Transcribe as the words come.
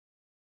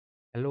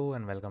Hello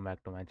and welcome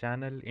back to my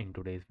channel. In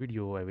today's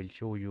video, I will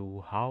show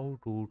you how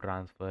to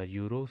transfer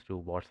euros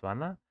to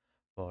Botswana.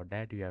 For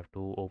that, you have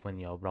to open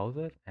your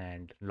browser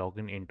and log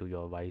in into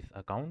your Wise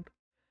account.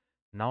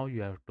 Now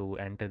you have to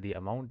enter the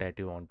amount that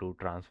you want to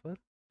transfer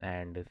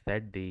and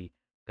set the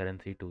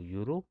currency to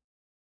euro.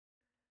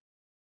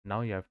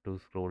 Now you have to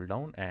scroll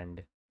down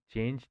and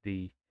change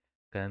the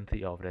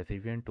currency of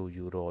recipient to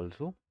euro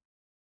also.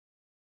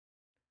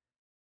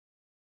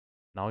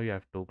 Now you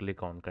have to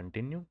click on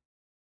continue.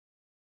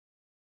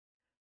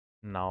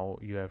 Now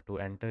you have to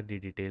enter the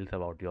details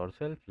about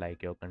yourself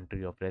like your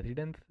country of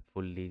residence,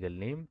 full legal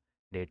name,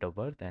 date of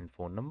birth and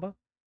phone number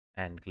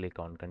and click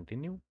on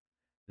continue.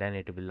 Then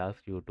it will ask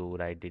you to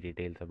write the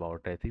details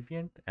about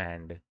recipient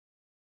and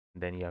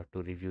then you have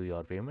to review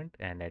your payment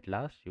and at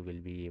last you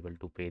will be able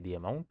to pay the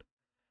amount.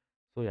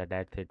 So yeah,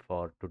 that's it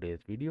for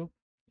today's video.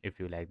 If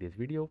you like this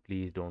video,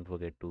 please don't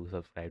forget to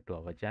subscribe to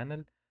our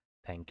channel.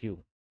 Thank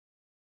you.